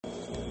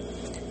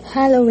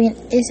Halloween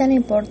is an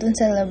important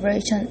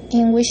celebration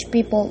in which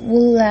people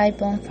will light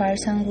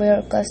bonfires and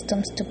wear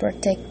costumes to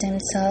protect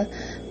themselves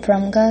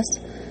from ghosts.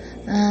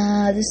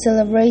 The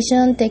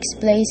celebration takes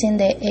place in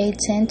the 8th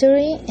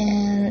century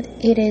and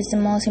it is the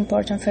most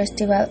important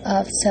festival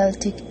of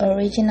Celtic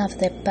origin of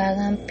the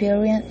pagan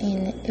period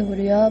in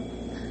Europe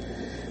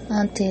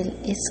until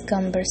its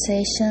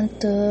conversion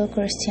to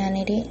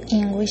Christianity,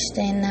 in which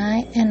the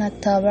night on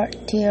October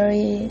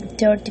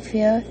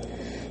 35th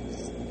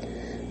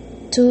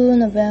to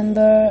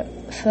November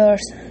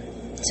 1st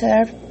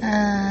served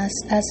as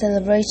a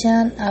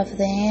celebration of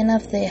the end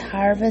of the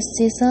harvest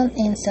season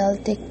in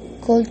Celtic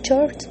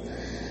culture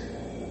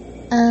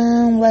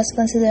and was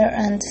considered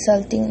a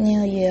Celtic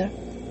New Year.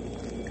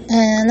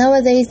 And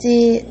nowadays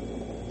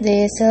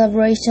the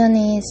celebration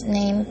is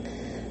named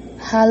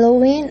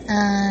Halloween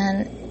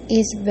and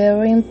is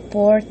very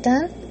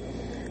important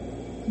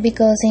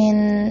because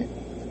in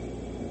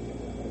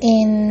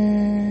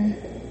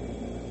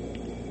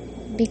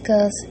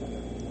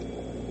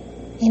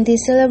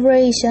this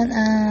celebration,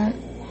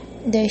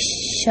 the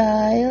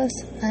child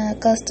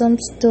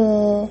customs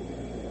to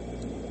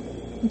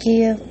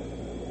give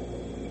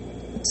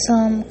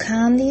some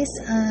candies,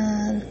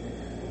 and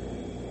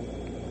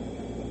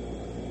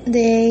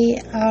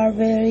they are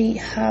very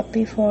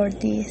happy for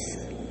this.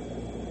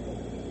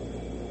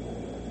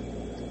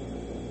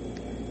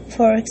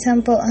 For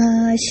example,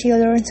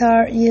 children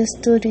are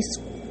used to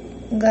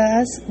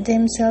disguise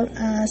themselves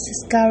as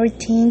scary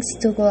things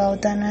to go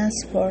out and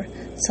ask for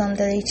some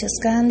delicious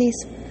candies.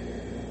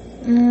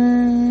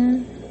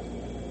 And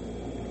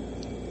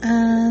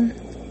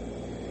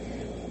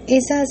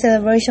it's a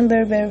celebration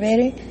very, very,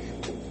 very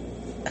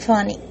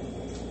funny.